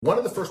One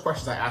of the first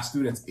questions I ask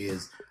students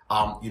is,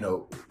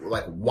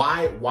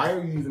 why are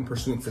you even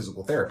pursuing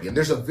physical therapy? And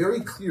there's a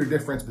very clear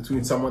difference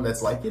between someone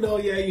that's like, I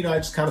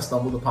just kind of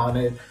stumbled upon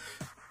it,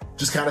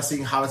 just kind of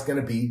seeing how it's going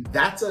to be.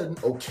 That's an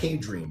okay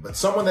dream. But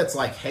someone that's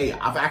like, hey,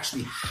 I've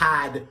actually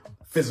had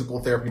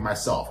physical therapy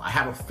myself. I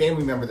have a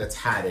family member that's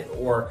had it,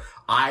 or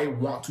I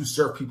want to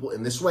serve people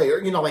in this way, or,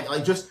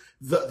 just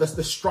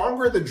the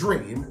stronger the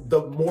dream,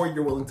 the more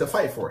you're willing to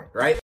fight for it,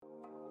 right?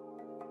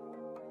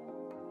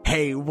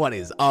 Hey, what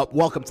is up?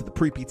 Welcome to the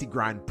Pre-PT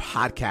Grind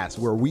podcast,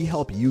 where we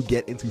help you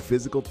get into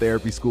physical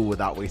therapy school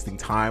without wasting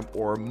time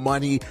or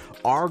money.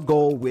 Our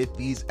goal with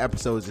these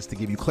episodes is to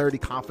give you clarity,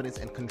 confidence,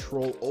 and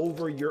control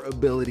over your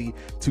ability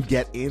to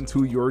get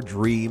into your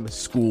dream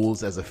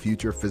schools as a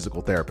future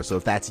physical therapist. So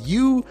if that's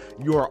you,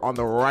 you are on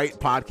the right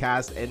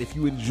podcast. And if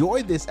you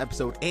enjoyed this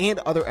episode and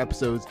other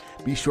episodes,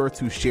 be sure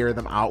to share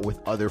them out with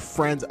other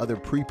friends, other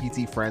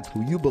pre-PT friends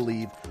who you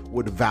believe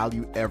would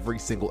value every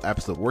single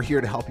episode. We're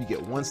here to help you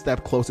get one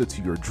step closer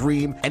to your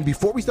dream. And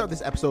before we start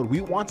this episode,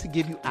 we want to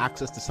give you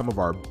access to some of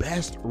our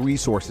best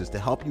resources to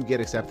help you get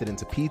accepted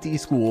into PT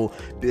school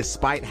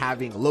despite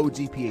having low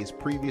GPAs,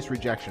 previous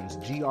rejections,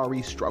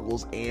 GRE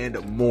struggles, and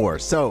more.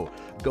 So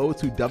go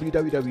to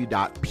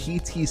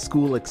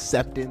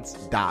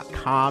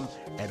www.ptschoolacceptance.com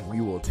and we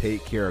will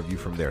take care of you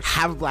from there.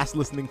 Have a blast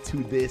listening to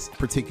this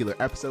particular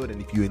episode.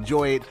 And if you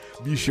enjoy it,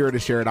 be sure to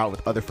share it out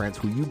with other friends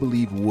who you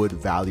believe would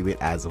value it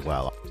as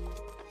well.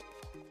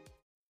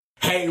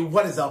 Hey,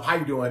 what is up? How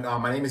you doing?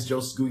 My name is Joe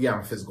Scugia. I'm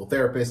a physical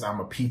therapist.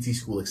 I'm a PT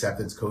school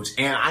acceptance coach,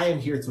 and I am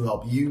here to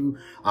help you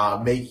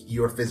make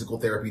your physical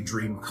therapy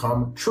dream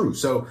come true.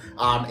 So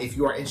if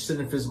you are interested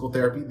in physical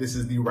therapy, this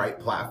is the right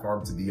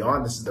platform to be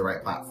on. This is the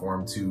right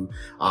platform to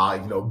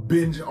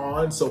binge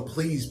on. So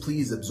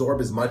please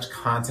absorb as much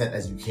content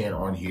as you can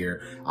on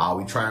here.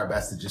 We try our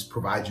best to just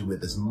provide you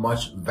with as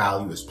much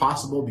value as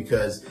possible,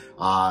 because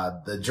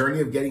the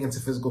journey of getting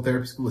into physical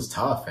therapy school is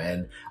tough,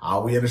 and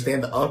we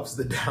understand the ups,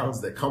 the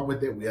downs that come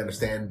with it. We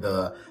understand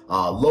the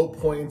low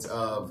points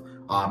of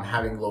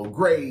having low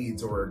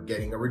grades, or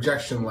getting a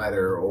rejection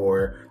letter,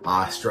 or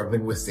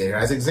struggling with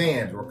standardized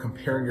exams, or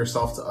comparing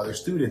yourself to other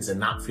students and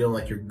not feeling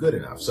like you're good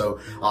enough. So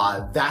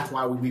that's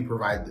why we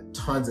provide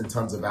tons and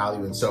tons of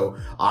value. And so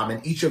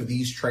in each of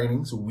these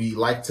trainings, we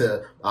like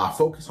to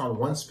focus on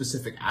one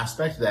specific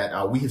aspect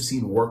that we have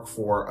seen work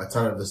for a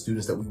ton of the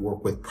students that we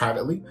work with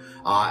privately.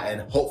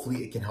 And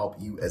hopefully it can help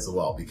you as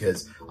well,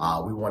 because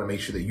we want to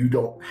make sure that you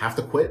don't have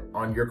to quit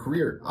on your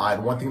career.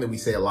 And one thing that we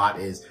say a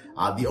lot is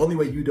the only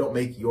way you don't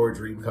make your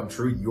dream come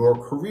true, your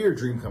career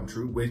dream come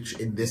true, which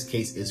in this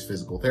case is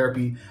physical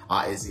therapy,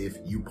 is if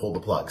you pull the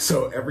plug.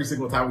 So every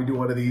single time we do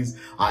one of these,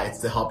 it's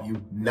to help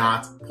you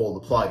not pull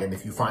the plug. And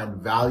if you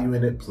find value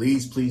in it,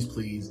 please be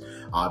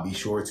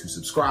sure to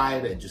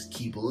subscribe and just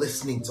keep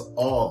listening to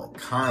all the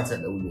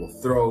content that we will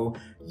throw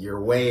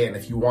your way. And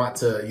if you want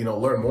to,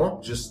 learn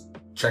more, just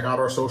check out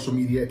our social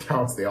media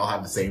accounts. They all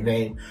have the same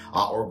name,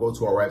 or go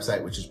to our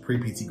website, which is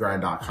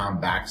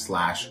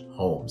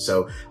preptgrind.com/home.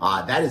 So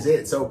that is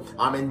it. So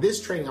in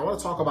this training, I want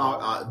to talk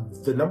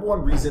about the number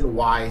one reason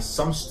why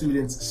some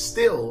students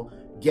still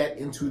get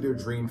into their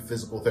dream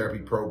physical therapy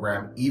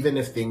program, even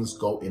if things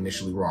go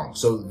initially wrong.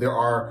 So there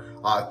are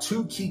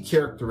two key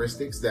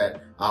characteristics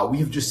that we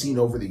have just seen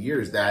over the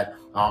years that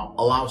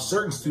allow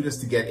certain students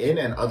to get in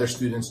and other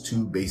students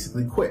to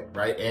basically quit,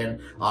 right? And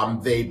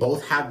they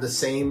both have the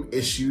same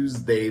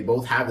issues. They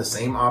both have the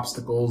same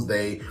obstacles.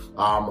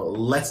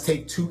 Let's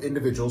take two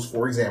individuals,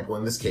 for example,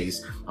 in this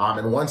case,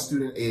 and one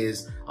student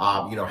is,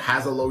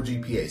 has a low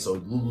GPA.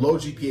 So low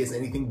GPA is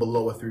anything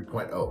below a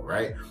 3.0,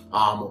 right?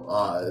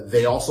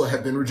 They also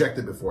have been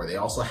rejected before. They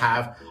also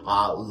have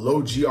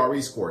low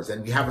GRE scores.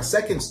 And we have a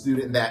second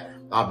student that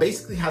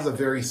basically has a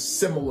very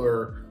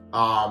similar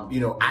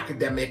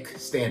academic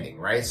standing,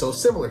 right? So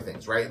similar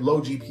things, right?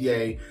 Low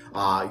GPA,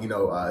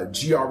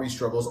 GRE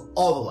struggles,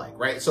 all the like,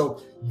 right?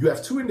 So you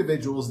have two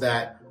individuals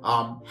that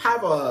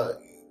have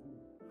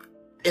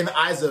in the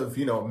eyes of,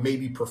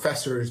 maybe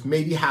professors,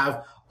 maybe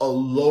have a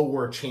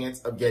lower chance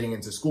of getting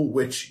into school,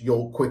 which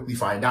you'll quickly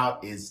find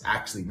out is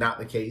actually not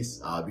the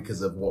case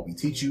because of what we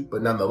teach you.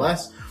 But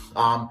nonetheless,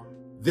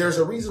 there's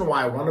a reason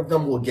why one of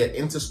them will get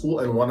into school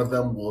and one of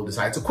them will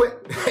decide to quit.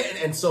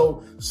 And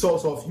so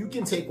if you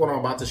can take what I'm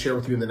about to share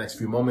with you in the next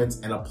few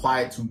moments and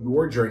apply it to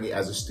your journey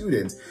as a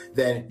student,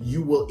 then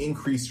you will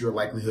increase your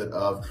likelihood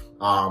of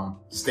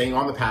staying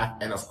on the path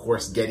and, of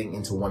course, getting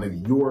into one of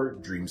your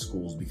dream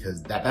schools,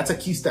 because that's a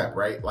key step,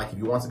 right? Like if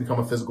you want to become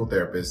a physical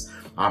therapist,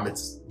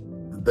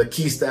 the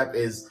key step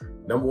is,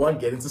 number one,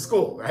 get into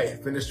school,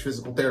 right? Finish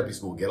physical therapy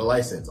school, get a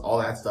license, all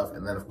that stuff.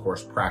 And then of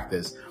course,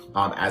 practice,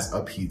 as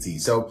a PT.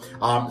 So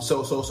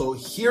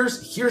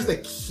here's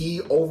the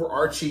key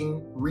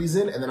overarching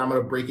reason. And then I'm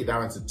going to break it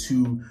down into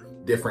two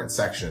different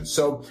sections.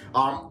 So,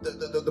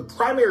 the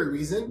primary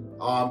reason,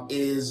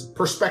 is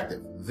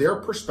perspective. Their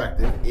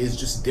perspective is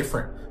just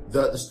different.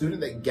 The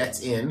student that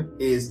gets in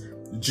is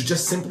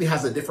just simply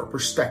has a different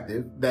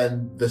perspective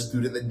than the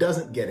student that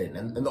doesn't get in.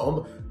 And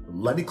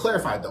let me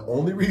clarify, the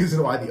only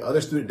reason why the other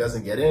student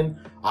doesn't get in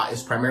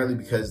is primarily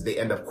because they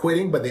end up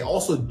quitting, but they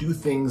also do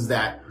things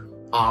that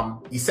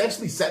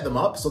essentially set them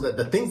up so that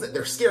the things that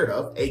they're scared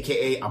of,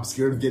 aka I'm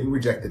scared of getting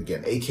rejected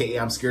again, aka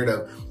I'm scared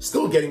of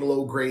still getting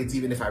low grades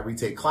even if I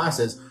retake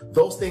classes,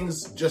 those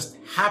things just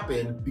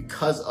happen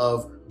because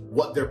of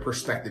what their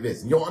perspective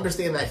is. And you'll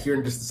understand that here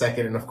in just a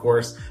second. And of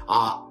course,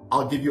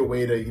 I'll give you a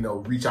way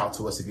to, reach out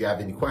to us if you have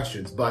any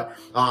questions. But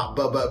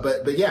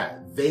yeah,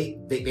 they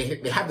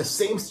have the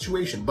same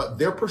situation, but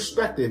their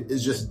perspective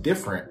is just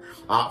different,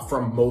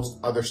 from most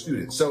other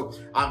students. So,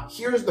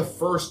 here's the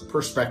first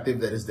perspective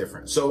that is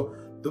different. So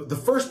the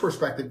first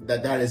perspective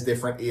that is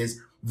different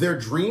is their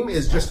dream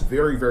is just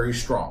very, very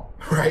strong,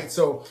 right?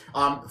 So,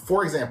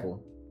 for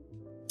example,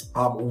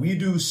 we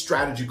do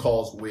strategy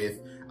calls with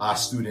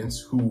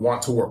students who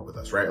want to work with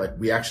us, right? Like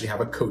we actually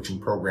have a coaching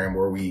program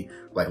where we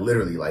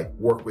literally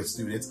work with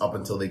students up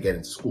until they get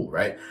into school,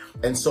 right?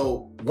 And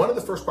so one of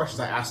the first questions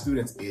I ask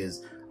students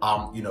is,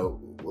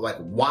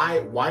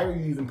 why are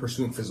you even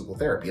pursuing physical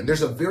therapy? And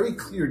there's a very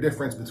clear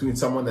difference between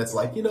someone that's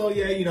I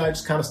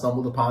just kind of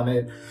stumbled upon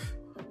it,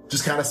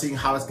 just kind of seeing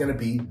how it's going to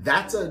be.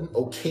 That's an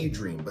okay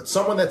dream. But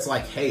someone that's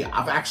hey,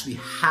 I've actually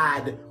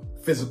had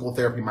physical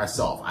therapy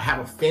myself. I have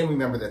a family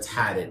member that's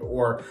had it,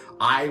 or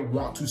I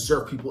want to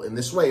serve people in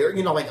this way, or,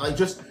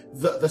 just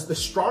the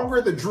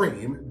stronger the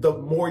dream, the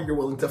more you're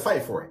willing to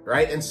fight for it.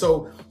 Right. And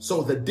so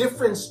the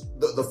difference,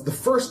 the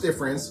first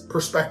difference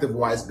perspective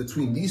wise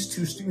between these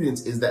two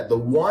students is that the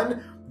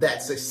one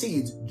that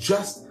succeeds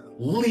just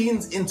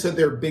leans into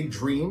their big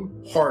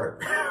dream harder,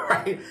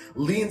 right?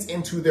 Leans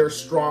into their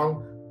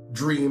strong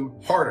dream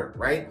harder,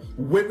 right?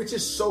 Which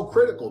is so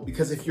critical,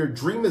 because if your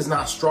dream is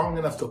not strong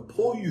enough to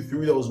pull you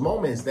through those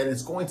moments, then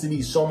it's going to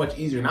be so much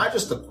easier, not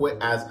just to quit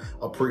as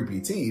a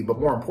pre-PT, but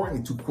more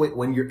importantly, to quit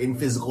when you're in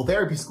physical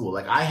therapy school.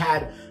 I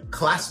had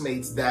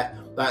classmates that,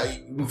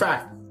 in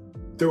fact,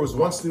 there was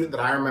one student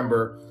that I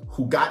remember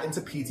who got into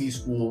PT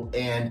school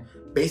and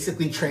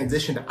basically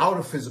transitioned out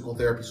of physical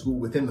therapy school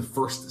within the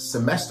first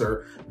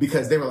semester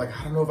because they were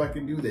I don't know if I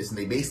can do this. And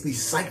they basically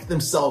psyched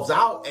themselves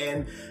out,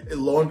 and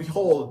lo and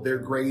behold, their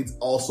grades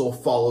also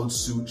followed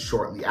suit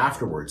shortly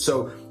afterwards.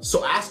 So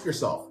ask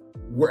yourself,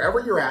 wherever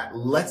you're at,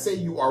 let's say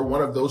you are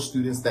one of those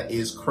students that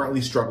is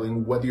currently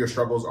struggling, whether your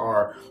struggles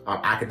are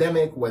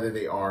academic, whether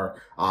they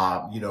are,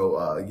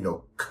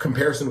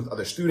 comparison with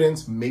other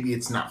students, maybe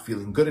it's not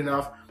feeling good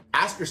enough.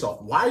 Ask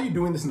yourself, why are you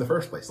doing this in the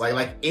first place?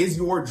 Is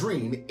your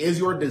dream, is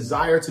your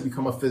desire to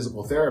become a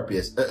physical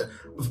therapist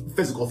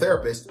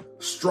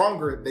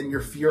stronger than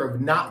your fear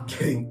of not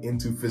getting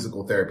into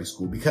physical therapy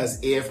school? Because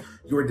if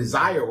your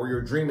desire or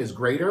your dream is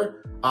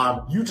greater,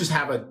 you just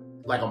have a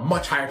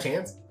much higher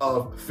chance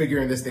of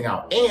figuring this thing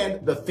out.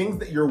 And the things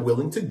that you're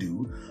willing to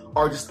do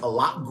are just a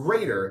lot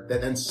greater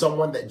than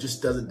someone that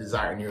just doesn't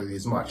desire nearly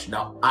as much.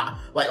 Now,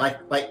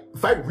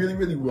 if I really,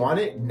 really want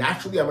it,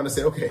 naturally I'm going to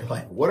say, okay,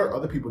 what are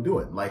other people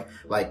doing?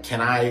 Can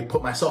I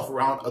put myself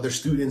around other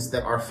students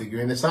that are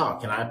figuring this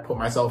out? Can I put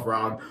myself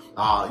around,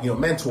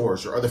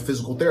 mentors or other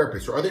physical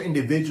therapists or other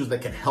individuals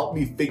that can help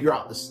me figure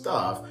out the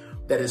stuff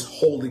that is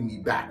holding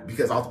me back?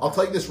 Because I'll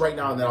tell you this right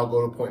now, and then I'll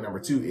go to point number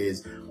 2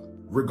 is,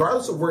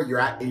 regardless of where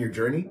you're at in your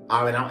journey,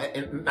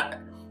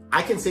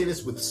 I can say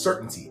this with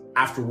certainty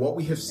after what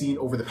we have seen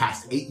over the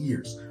past 8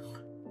 years.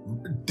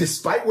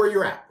 Despite where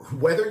you're at,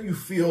 whether you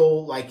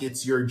feel like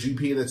it's your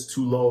GPA that's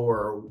too low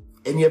or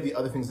any of the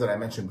other things that I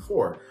mentioned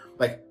before,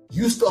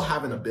 you still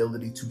have an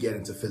ability to get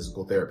into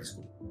physical therapy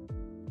school.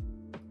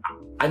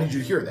 I need you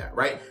to hear that,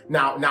 right?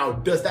 Now,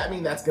 does that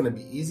mean that's going to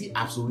be easy?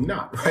 Absolutely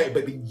not, right?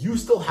 But you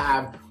still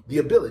have the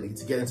ability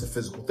to get into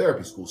physical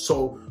therapy school.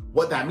 So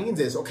what that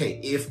means is, okay,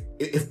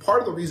 if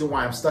part of the reason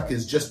why I'm stuck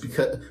is just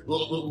because,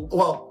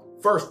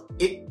 first,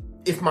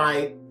 if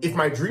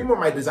my dream or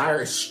my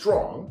desire is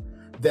strong,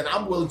 then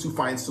I'm willing to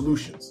find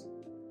solutions.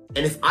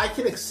 And if I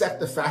can accept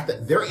the fact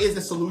that there is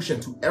a solution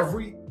to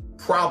every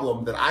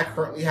problem that I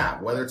currently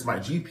have, whether it's my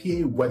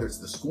GPA, whether it's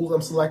the schools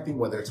I'm selecting,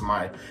 whether it's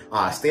my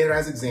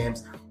standardized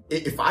exams,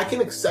 if I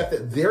can accept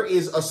that there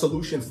is a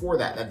solution for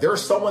that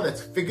there's someone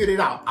that's figured it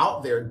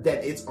out there,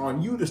 then it's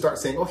on you to start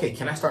saying, okay,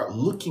 can I start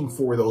looking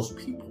for those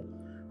people,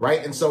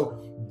 right? And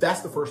so that's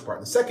the first part.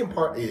 The second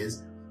part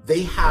is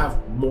they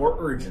have more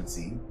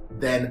urgency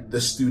than the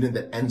student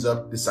that ends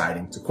up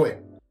deciding to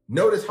quit.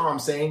 Notice how I'm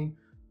saying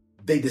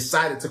they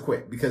decided to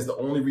quit, because the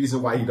only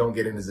reason why you don't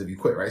get in is if you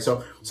quit, right?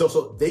 So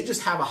they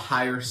just have a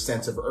higher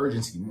sense of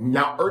urgency.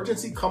 Now,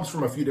 urgency comes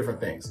from a few different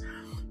things.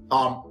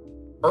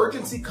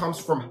 Urgency comes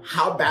from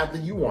how badly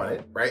you want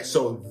it, right?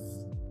 So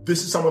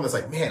this is someone that's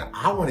man,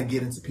 I want to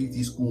get into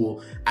PT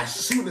school as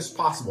soon as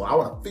possible. I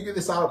want to figure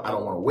this out. I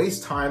don't want to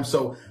waste time.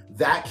 So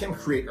that can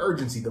create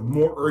urgency. The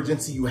more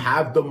urgency you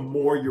have, the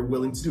more you're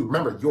willing to do.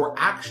 Remember, your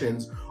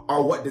actions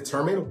are what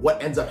determine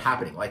what ends up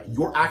happening.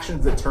 Your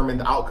actions determine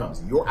the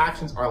outcomes. Your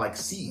actions are like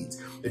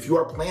seeds. If you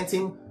are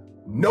planting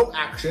no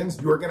actions,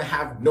 you're going to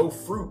have no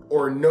fruit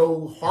or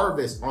no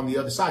harvest on the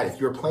other side. If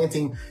you're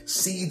planting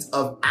seeds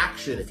of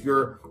action, if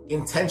you're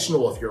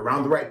intentional, if you're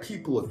around the right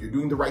people, if you're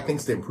doing the right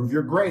things to improve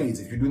your grades,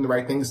 if you're doing the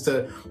right things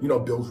to,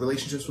 build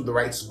relationships with the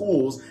right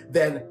schools,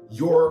 then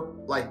you're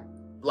like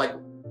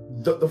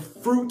the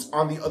fruit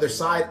on the other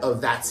side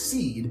of that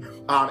seed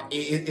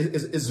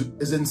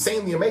is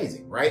insanely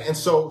amazing, right? And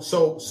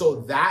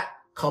so that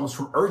comes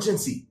from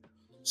urgency.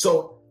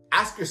 So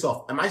ask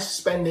yourself, am I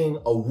spending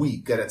a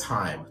week at a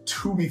time,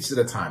 2 weeks at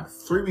a time,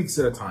 3 weeks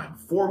at a time,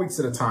 4 weeks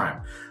at a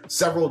time,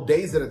 several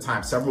days at a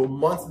time, several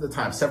months at a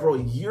time, several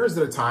years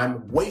at a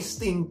time,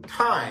 wasting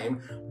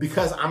time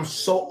because I'm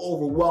so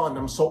overwhelmed,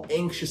 I'm so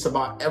anxious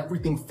about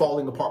everything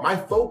falling apart? My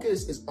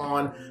focus is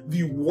on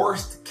the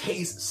worst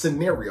case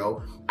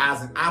scenario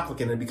as an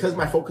applicant. And because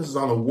my focus is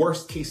on the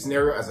worst case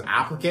scenario as an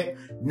applicant,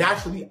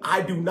 naturally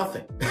I do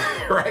nothing,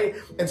 right?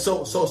 And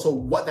so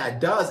what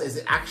that does is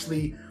it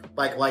actually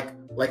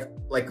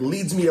like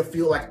leads me to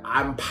feel like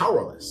I'm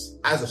powerless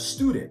as a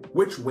student,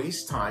 which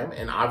wastes time.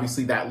 And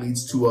obviously that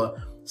leads to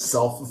a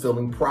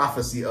self-fulfilling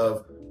prophecy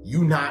of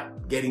you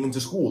not getting into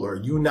school or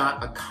you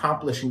not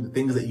accomplishing the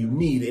things that you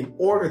need in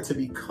order to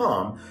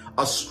become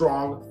a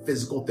strong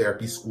physical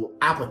therapy school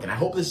applicant. I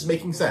hope this is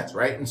making sense,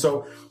 right? And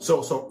so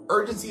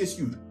urgency is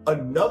huge.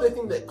 Another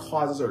thing that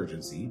causes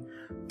urgency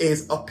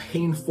is a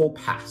painful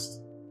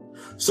past.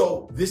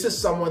 So this is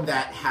someone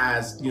that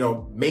has,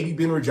 maybe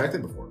been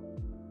rejected before.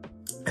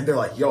 And they're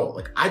like,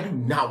 I do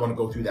not want to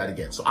go through that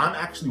again. So I'm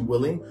actually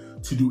willing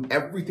to do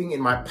everything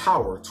in my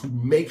power to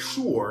make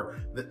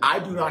sure that I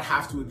do not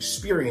have to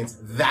experience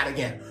that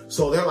again.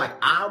 So they're like,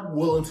 I'm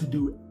willing to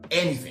do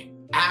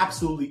anything,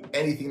 absolutely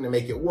anything to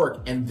make it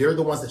work. And they're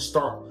the ones that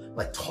start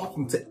like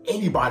talking to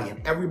anybody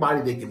and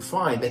everybody they can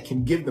find that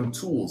can give them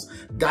tools,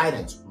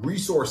 guidance,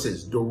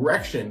 resources,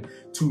 direction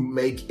to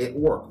make it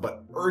work.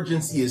 But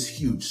urgency is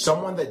huge.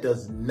 Someone that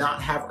does not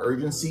have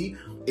urgency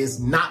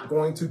is not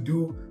going to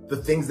do the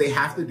things they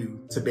have to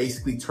do to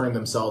basically turn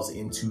themselves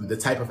into the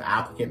type of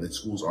applicant that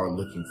schools are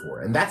looking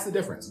for. And that's the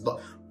difference.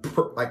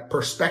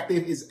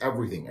 Perspective is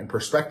everything, and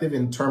perspective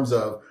in terms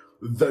of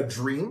the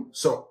dream.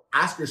 So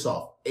ask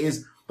yourself,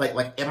 am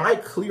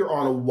I clear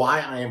on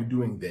why I am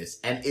doing this?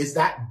 And is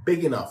that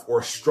big enough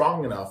or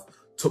strong enough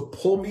to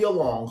pull me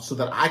along so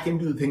that I can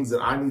do the things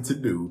that I need to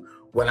do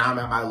when I'm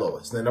at my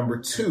lowest? And then number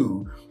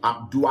two,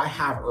 do I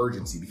have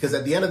urgency? Because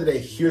at the end of the day,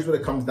 here's what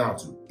it comes down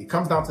to. It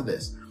comes down to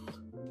this.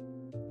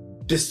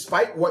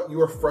 Despite what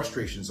your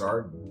frustrations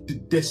are,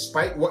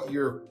 despite what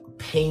your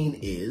pain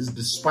is,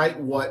 despite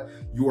what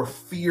your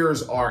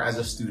fears are as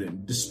a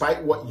student,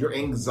 despite what your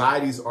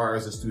anxieties are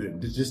as a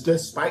student, just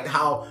despite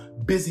how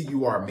busy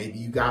you are, maybe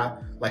you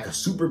got like a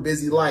super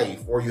busy life,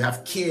 or you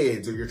have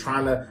kids, or you're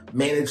trying to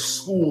manage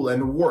school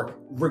and work,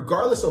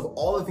 regardless of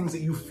all the things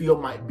that you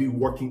feel might be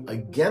working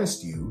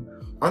against you,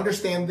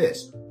 understand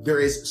this.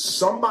 There is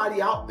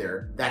somebody out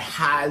there that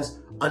has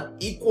an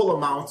equal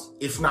amount,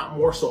 if not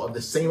more so, of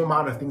the same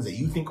amount of things that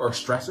you think are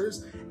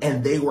stressors,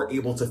 and they were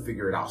able to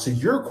figure it out. So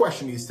your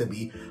question needs to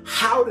be,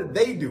 how did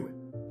they do it?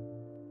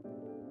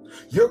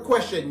 Your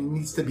question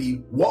needs to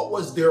be, what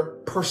was their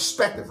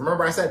perspective?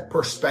 Remember I said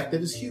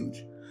perspective is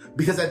huge,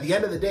 because at the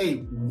end of the day,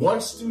 one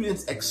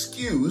student's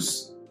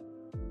excuse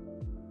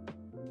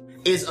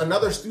is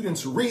another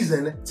student's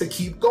reason to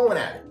keep going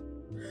at it.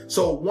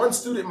 So one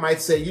student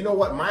might say, you know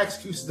what, my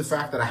excuse is the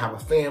fact that I have a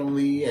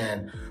family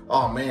and,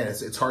 oh man,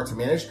 it's hard to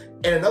manage.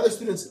 And another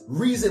student's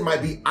reason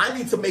might be, I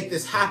need to make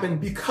this happen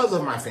because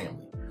of my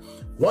family.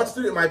 One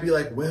student might be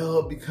like,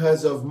 well,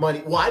 because of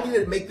money. Well, I need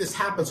to make this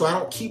happen so I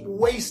don't keep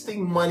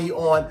wasting money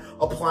on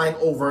applying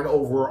over and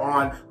over,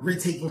 on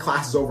retaking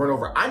classes over and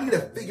over. I need to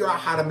figure out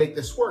how to make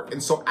this work.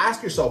 And so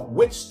ask yourself,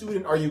 which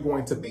student are you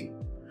going to be?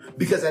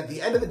 Because at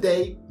the end of the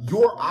day,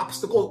 your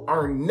obstacles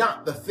are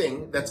not the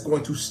thing that's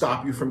going to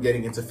stop you from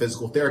getting into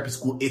physical therapy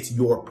school. It's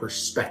your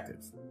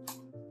perspective.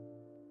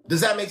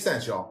 Does that make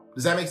sense, y'all?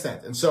 Does that make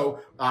sense? And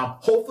so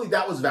hopefully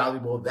that was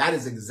valuable. That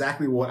is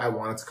exactly what I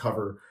wanted to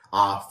cover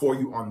for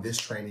you on this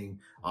training.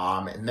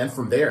 And then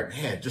from there,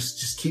 man,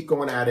 just keep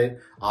going at it.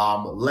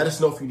 Let us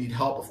know if you need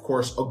help. Of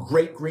course, a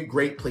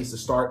great place to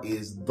start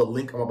is the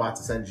link I'm about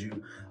to send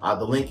you.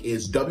 The link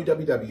is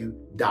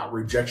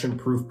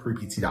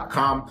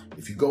www.rejectionproofprept.com.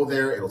 If you go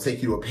there, it'll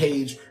take you to a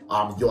page.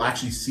 You'll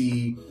actually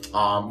see,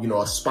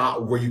 a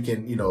spot where you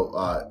can,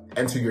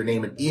 enter your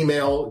name and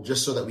email,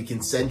 just so that we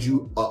can send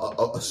you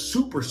a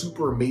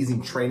super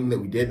amazing training that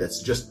we did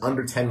that's just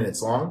under 10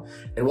 minutes long.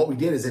 And what we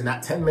did is in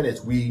that 10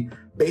 minutes, we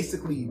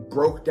basically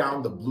broke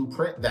down the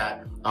blueprint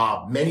that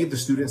many of the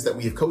students that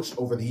we have coached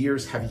over the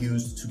years have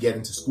used to get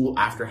into school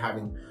after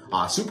having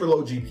super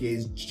low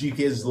GPAs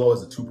as low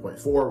as a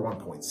 2.4,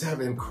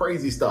 1.7,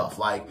 crazy stuff.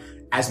 Like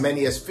as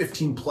many as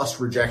 15 plus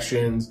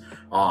rejections,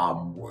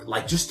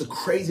 like just the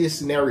craziest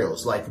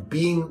scenarios, like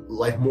being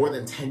like more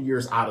than 10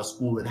 years out of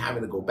school and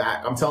having to go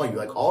back. I'm telling you,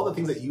 like all the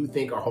things that you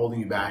think are holding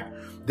you back,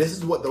 this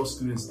is what those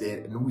students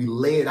did. And we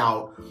lay it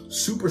out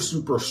super,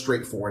 super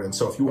straightforward. And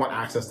so if you want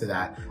access to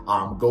that,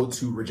 go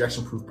to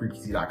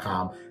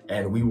rejectionproofprept.com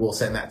and we will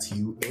send that to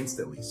you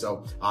instantly.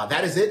 So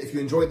that is it. If you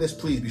enjoyed this,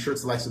 please be sure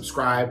to like,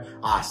 subscribe,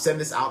 send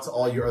this out to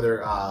all your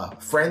other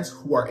friends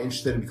who are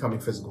interested in becoming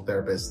physical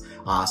therapists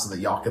so that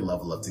y'all can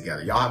level up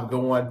together. Y'all have a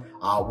good one.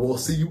 We'll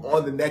see you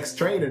on the next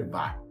training.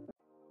 Bye.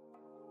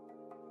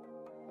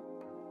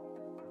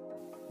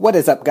 What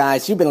is up,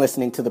 guys? You've been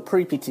listening to the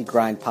Pre-PT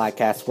Grind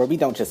podcast, where we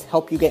don't just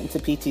help you get into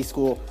PT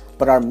school,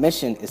 but our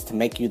mission is to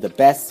make you the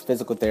best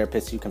physical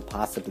therapist you can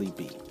possibly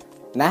be.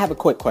 And I have a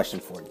quick question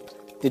for you.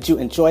 Did you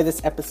enjoy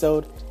this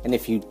episode? And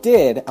if you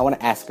did, I want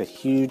to ask a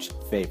huge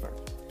favor.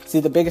 See,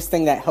 the biggest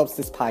thing that helps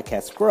this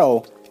podcast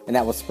grow and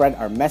that will spread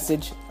our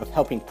message of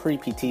helping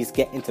pre-PTs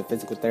get into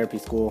physical therapy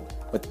school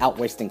without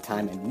wasting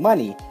time and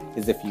money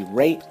is if you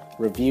rate,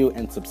 review,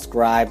 and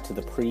subscribe to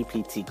the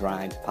Pre-PT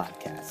Grind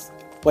podcast.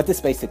 What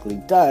this basically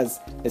does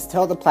is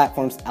tell the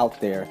platforms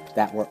out there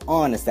that we're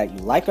on is that you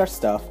like our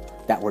stuff,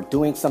 that we're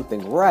doing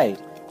something right,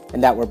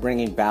 and that we're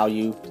bringing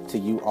value to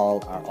you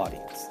all, our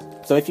audience.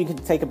 So if you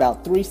could take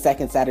about 3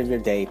 seconds out of your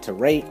day to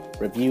rate,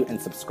 review, and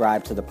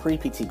subscribe to the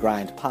Pre-PT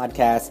Grind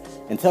podcast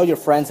and tell your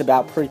friends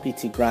about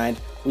Pre-PT Grind,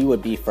 we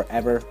would be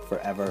forever,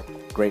 forever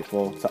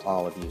grateful to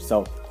all of you.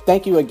 So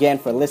thank you again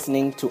for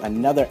listening to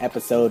another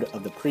episode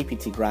of the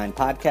Pre-PT Grind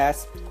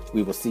podcast.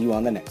 We will see you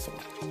on the next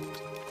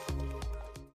one.